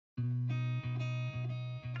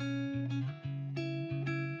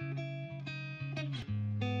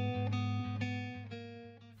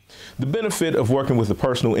The benefit of working with a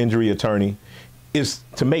personal injury attorney is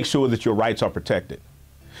to make sure that your rights are protected.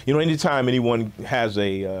 You know, anytime anyone has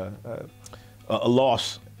a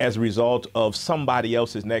loss as a result of somebody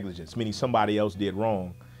else's negligence, meaning somebody else did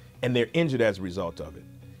wrong, and they're injured as a result of it.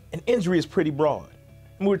 An injury is pretty broad.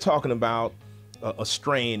 And we're talking about a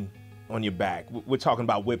strain on your back. We're talking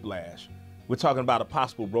about whiplash. We're talking about a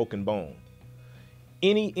possible broken bone.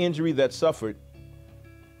 Any injury that's suffered,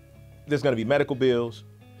 there's going to be medical bills.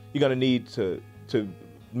 You're going to need to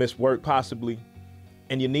miss work possibly.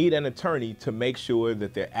 And you need an attorney to make sure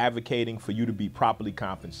that they're advocating for you to be properly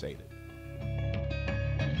compensated.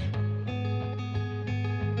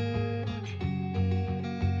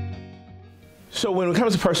 So when it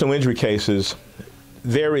comes to personal injury cases,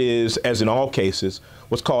 there is, as in all cases,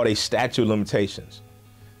 what's called a statute of limitations.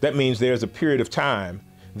 That means there's a period of time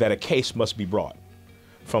that a case must be brought.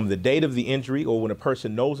 From the date of the injury, or when a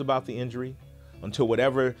person knows about the injury, until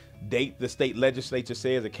whatever date the state legislature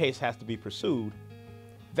says a case has to be pursued,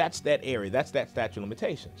 that's that area, that's that statute of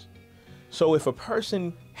limitations. So if a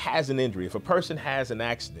person has an injury, if a person has an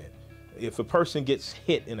accident, if a person gets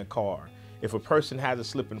hit in a car, if a person has a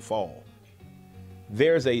slip and fall,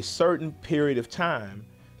 there's a certain period of time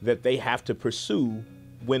that they have to pursue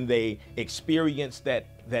when they experience that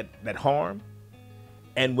harm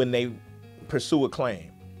and when they pursue a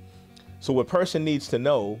claim. So a person needs to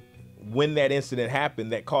know when that incident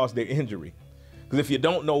happened that caused their injury. Because if you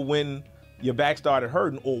don't know when your back started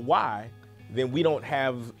hurting or why, then we don't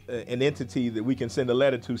have an entity that we can send a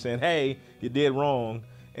letter to saying, hey, you did wrong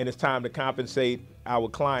and it's time to compensate our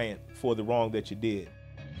client for the wrong that you did.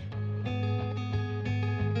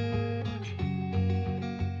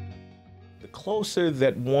 The closer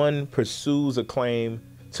that one pursues a claim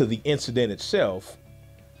to the incident itself,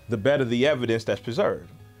 the better the evidence that's preserved.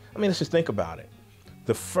 I mean, let's just think about it.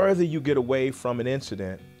 The further you get away from an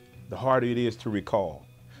incident, the harder it is to recall.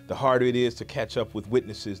 The harder it is to catch up with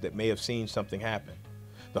witnesses that may have seen something happen.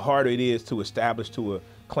 The harder it is to establish to a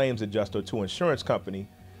claims adjuster or to an insurance company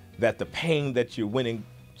that the pain that you went and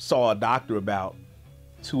saw a doctor about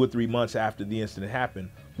 2 or 3 months after the incident happened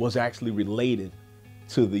was actually related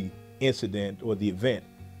to the incident or the event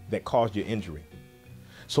that caused your injury.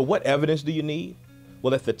 So what evidence do you need?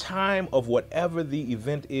 Well, at the time of whatever the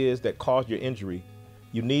event is that caused your injury,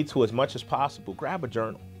 you need to, as much as possible, grab a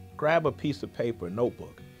journal, grab a piece of paper, a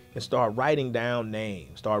notebook, and start writing down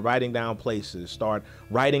names, start writing down places, start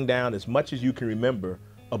writing down as much as you can remember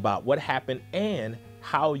about what happened and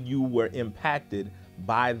how you were impacted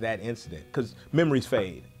by that incident. Because memories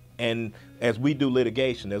fade. And as we do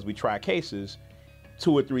litigation, as we try cases,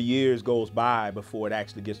 2 or 3 years goes by before it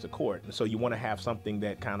actually gets to court. And so you want to have something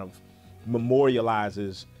that kind of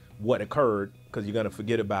memorializes what occurred, because you're going to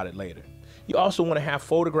forget about it later. You also want to have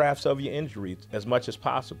photographs of your injuries as much as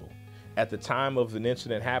possible. At the time of an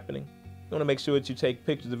incident happening, you want to make sure that you take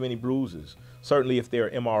pictures of any bruises. Certainly if there are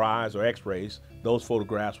MRIs or x-rays, those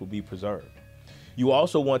photographs will be preserved. You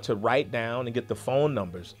also want to write down and get the phone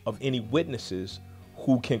numbers of any witnesses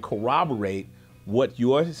who can corroborate what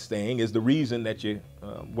you're saying is the reason that you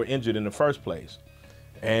were injured in the first place.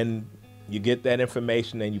 And you get that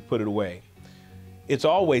information and you put it away. It's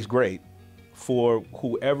always great for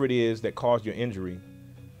whoever it is that caused your injury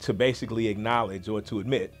to basically acknowledge or to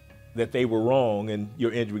admit that they were wrong and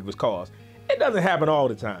your injury was caused. It doesn't happen all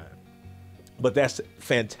the time, but that's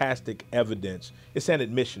fantastic evidence. It's an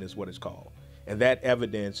admission is what it's called. And that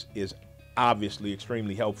evidence is obviously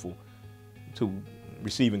extremely helpful to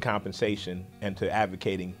receiving compensation and to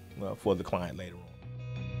advocating for the client later on.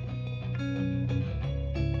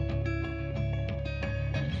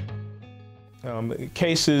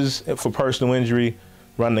 Cases for personal injury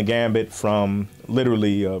run the gambit from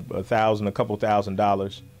literally a couple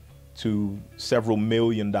 $1,000 to several $1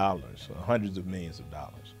 million, hundreds of millions of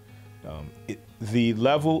dollars. The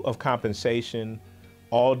level of compensation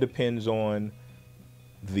all depends on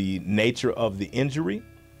the nature of the injury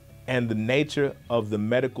and the nature of the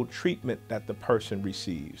medical treatment that the person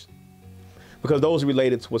receives, because those are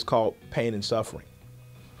related to what's called pain and suffering.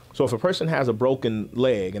 So if a person has a broken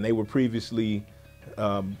leg and they were previously,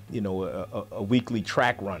 a weekly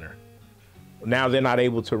track runner, now they're not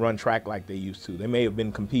able to run track like they used to. They may have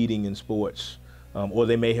been competing in sports, or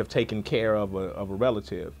they may have taken care of a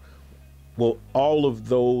relative. Well, all of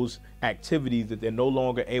those activities that they're no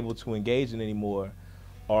longer able to engage in anymore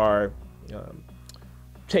are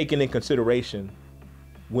taken in consideration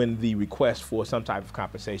when the request for some type of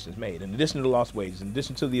compensation is made. In addition to the lost wages, in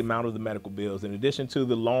addition to the amount of the medical bills, in addition to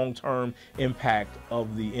the long-term impact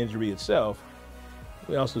of the injury itself,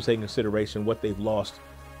 we also take in consideration what they've lost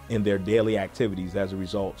in their daily activities as a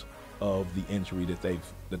result of the injury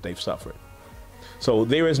that they've suffered. So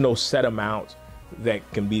there is no set amount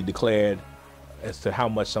that can be declared as to how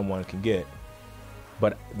much someone can get.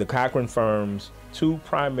 But the Cochran firm's two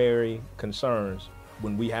primary concerns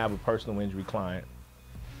when we have a personal injury client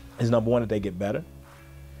is, number one, that they get better,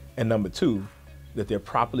 and number two, that they're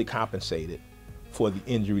properly compensated for the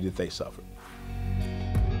injury that they suffered.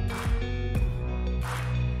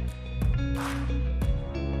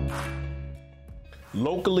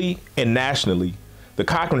 Locally and nationally, the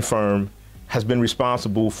Cochran firm has been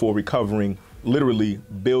responsible for recovering literally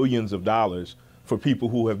billions of dollars for people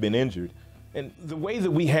who have been injured. And the way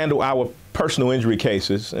that we handle our personal injury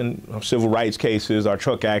cases and our civil rights cases, our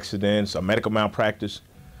truck accidents, our medical malpractice,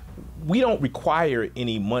 we don't require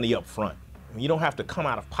any money up front. You don't have to come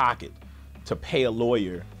out of pocket to pay a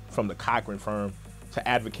lawyer from the Cochran firm to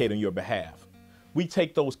advocate on your behalf. We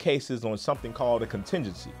take those cases on something called a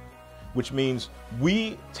contingency, which means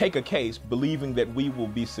we take a case believing that we will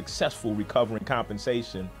be successful recovering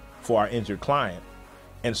compensation for our injured client.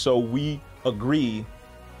 And so we agree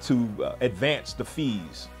to advance the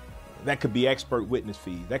fees. That could be expert witness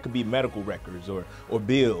fees, that could be medical records or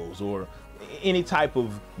bills or any type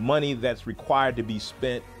of money that's required to be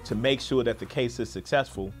spent to make sure that the case is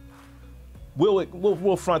successful.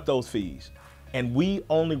 We'll front those fees. And we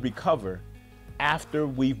only recover after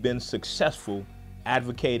we've been successful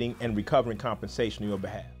advocating and recovering compensation on your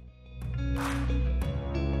behalf.